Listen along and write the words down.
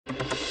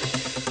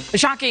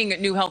Shocking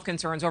new health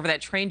concerns over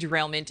that train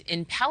derailment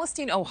in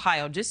Palestine,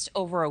 Ohio, just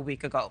over a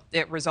week ago.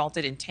 It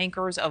resulted in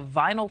tankers of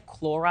vinyl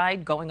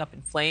chloride going up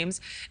in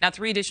flames. Now,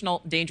 3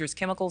 additional dangerous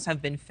chemicals have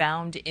been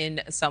found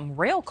in some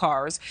rail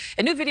cars.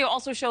 A new video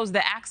also shows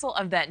the axle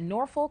of that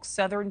Norfolk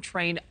Southern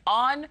train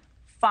on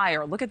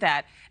fire. Look at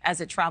that as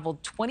it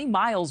traveled 20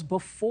 miles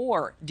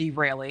before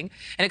derailing.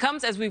 And it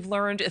comes as we've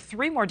learned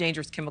 3 more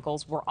dangerous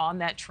chemicals were on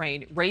that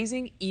train,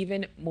 raising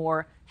even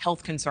more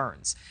health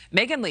concerns.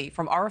 Megan Lee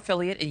from our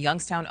affiliate in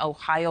Youngstown,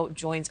 Ohio,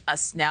 joins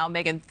us now.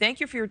 Megan, thank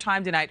you for your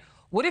time tonight.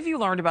 What have you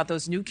learned about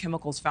those new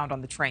chemicals found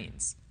on the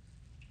trains?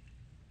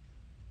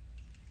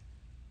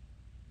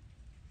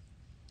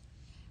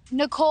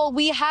 Nichole,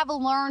 we have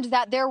learned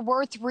that there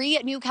were 3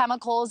 new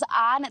chemicals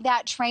on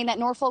that train, that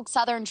Norfolk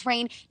Southern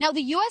train. Now,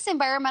 the U.S.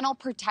 Environmental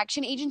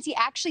Protection Agency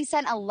actually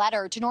sent a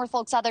letter to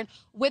Norfolk Southern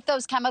with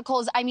those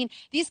chemicals. I mean,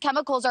 these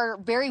chemicals are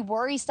very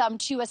worrisome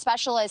to a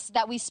specialist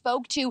that we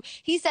spoke to.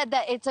 He said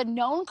that it's a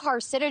known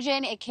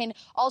carcinogen. It can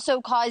also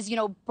cause,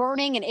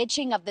 burning and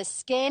itching of the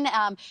skin.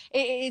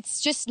 It's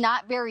just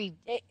not very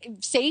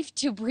safe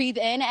to breathe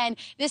in. And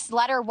this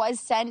letter was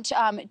sent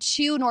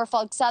to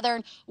Norfolk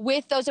Southern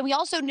with those. And we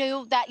also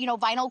knew that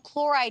vinyl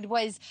chloride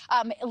was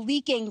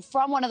leaking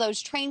from one of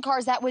those train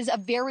cars. That was a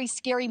very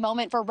scary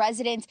moment for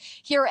residents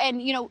here.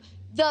 And,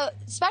 the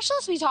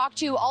specialists we talked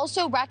to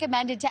also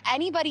recommended to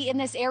anybody in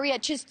this area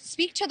just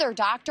speak to their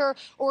doctor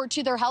or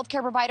to their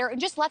healthcare provider and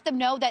just let them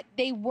know that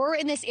they were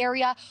in this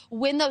area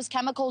when those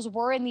chemicals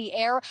were in the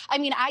air. I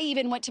mean, I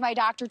even went to my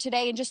doctor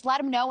today and just let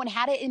him know and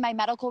had it in my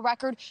medical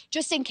record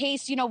just in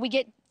case, we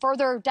get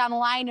further down the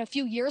line a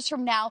few years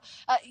from now.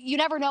 You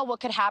never know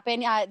what could happen.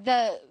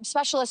 The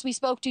specialist we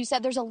spoke to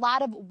said there's a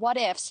lot of what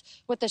ifs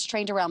with this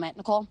train derailment.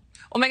 Nichole?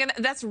 Well, Megan,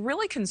 that's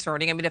really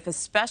concerning. I mean, if a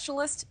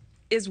specialist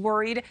is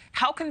worried,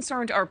 how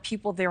concerned are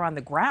people there on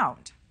the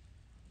ground?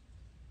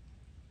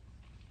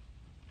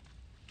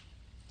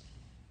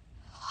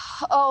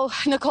 Oh,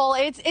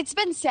 Nichole, it's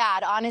been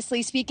sad,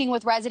 honestly, speaking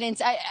with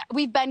residents.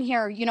 We've been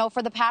here,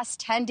 for the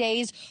past 10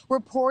 days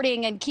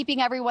reporting and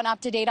keeping everyone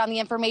up to date on the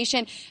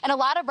information. And a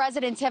lot of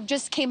residents have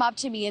just came up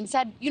to me and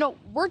said,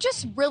 we're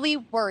just really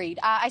worried.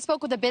 I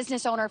spoke with a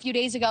business owner a few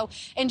days ago,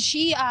 and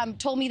she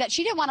told me that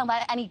she didn't want to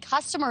let any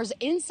customers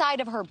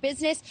inside of her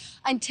business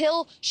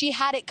until she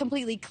had it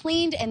completely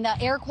cleaned and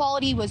the air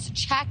quality was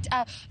checked.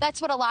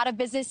 That's what a lot of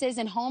businesses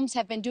and homes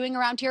have been doing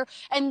around here.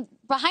 And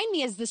behind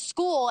me is the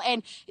school,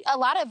 and a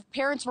lot of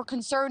parents were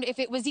concerned if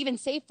it was even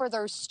safe for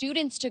their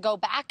students to go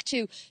back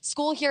to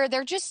school here.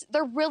 They're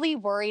really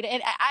worried,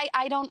 and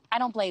I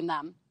don't blame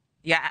them.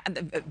 Yeah,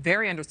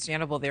 very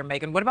understandable there,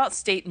 Megan. What about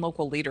state and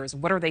local leaders?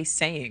 What are they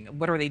saying?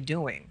 What are they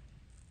doing?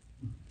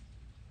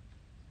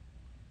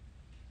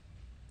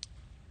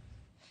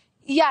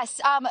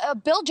 Yes,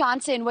 Bill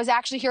Johnson was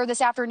actually here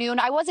this afternoon.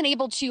 I wasn't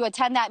able to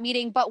attend that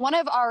meeting, but one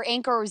of our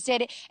anchors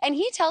did. And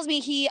he tells me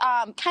he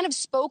kind of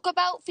spoke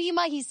about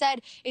FEMA. He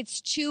said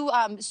it's too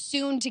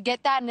soon to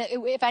get that. And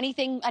if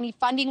anything, any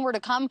funding were to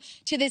come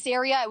to this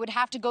area, it would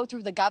have to go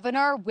through the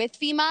governor with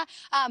FEMA.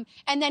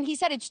 And then he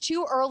said it's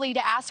too early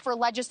to ask for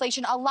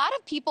legislation. A lot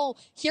of people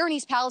here in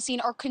East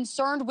Palestine are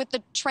concerned with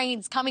the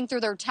trains coming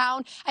through their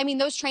town. I mean,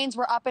 those trains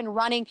were up and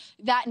running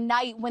that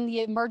night when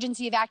the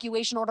emergency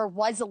evacuation order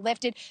was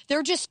lifted.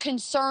 They're just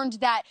concerned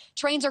that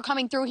trains are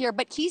coming through here.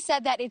 But he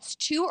said that it's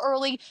too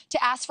early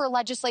to ask for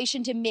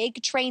legislation to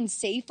make trains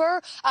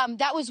safer.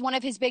 That was one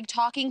of his big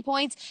talking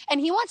points.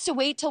 And he wants to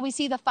wait till we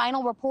see the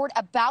final report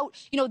about,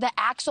 the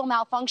axle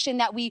malfunction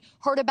that we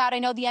heard about. I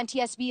know the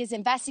NTSB is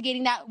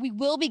investigating that. We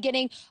will be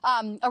getting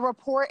a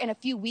report in a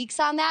few weeks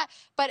on that.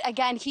 But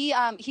again, he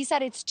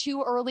said it's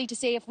too early to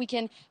say if we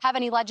can have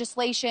any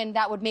legislation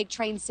that would make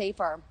trains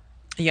safer.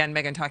 Yeah, and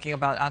Megan talking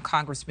about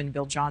Congressman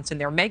Bill Johnson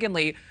there. Megan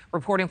Lee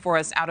reporting for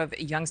us out of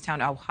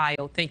Youngstown,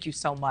 Ohio. Thank you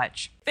so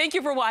much. Thank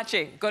you for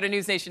watching. Go to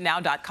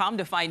newsnationnow.com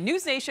to find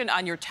NewsNation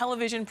on your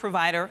television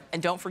provider.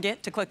 And don't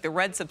forget to click the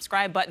red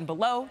subscribe button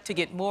below to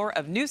get more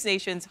of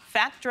NewsNation's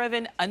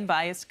fact-driven,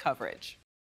 unbiased coverage.